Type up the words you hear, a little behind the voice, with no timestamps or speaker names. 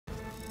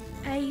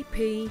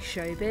AP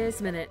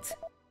Showbiz Minute.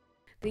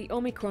 The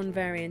Omicron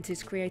variant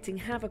is creating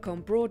havoc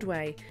on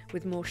Broadway,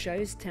 with more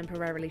shows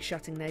temporarily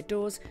shutting their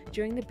doors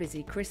during the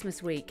busy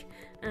Christmas week,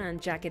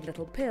 and Jagged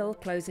Little Pill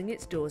closing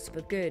its doors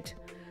for good.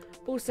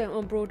 Also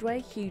on Broadway,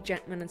 Hugh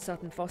Jackman and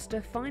Sutton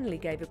Foster finally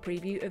gave a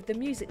preview of The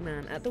Music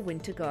Man at the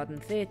Winter Garden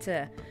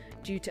Theatre.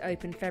 Due to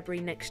open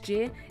February next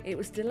year, it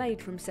was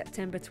delayed from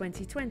September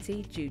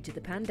 2020 due to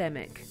the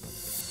pandemic.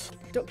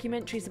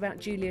 Documentaries about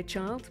Julia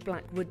Child,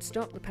 Black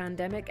Woodstock, the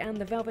pandemic and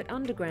the Velvet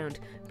Underground,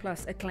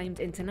 plus acclaimed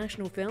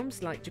international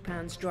films like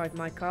Japan's Drive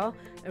My Car,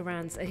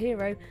 Iran's A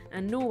Hero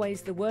and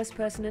Norway's The Worst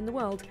Person in the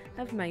World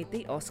have made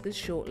the Oscars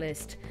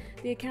shortlist.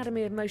 The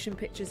Academy of Motion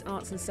Pictures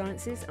Arts and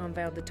Sciences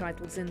unveiled the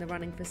titles in the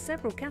running for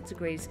several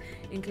categories,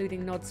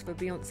 including nods for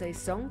Beyoncé's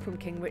song from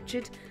King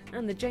Richard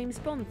and the James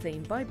Bond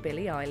theme by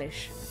Billie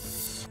Eilish.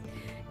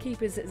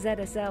 Keepers at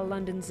ZSL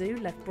London Zoo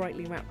left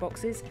brightly wrapped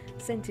boxes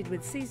scented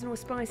with seasonal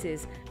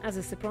spices as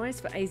a surprise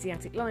for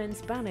Asiatic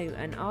lions Banu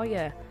and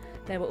Arya.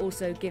 There were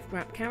also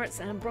gift-wrapped carrots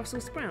and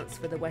Brussels sprouts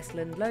for the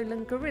Westland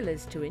Lowland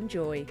gorillas to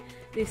enjoy.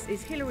 This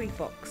is Hilary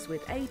Fox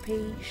with AP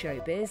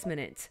Showbiz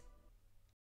Minute.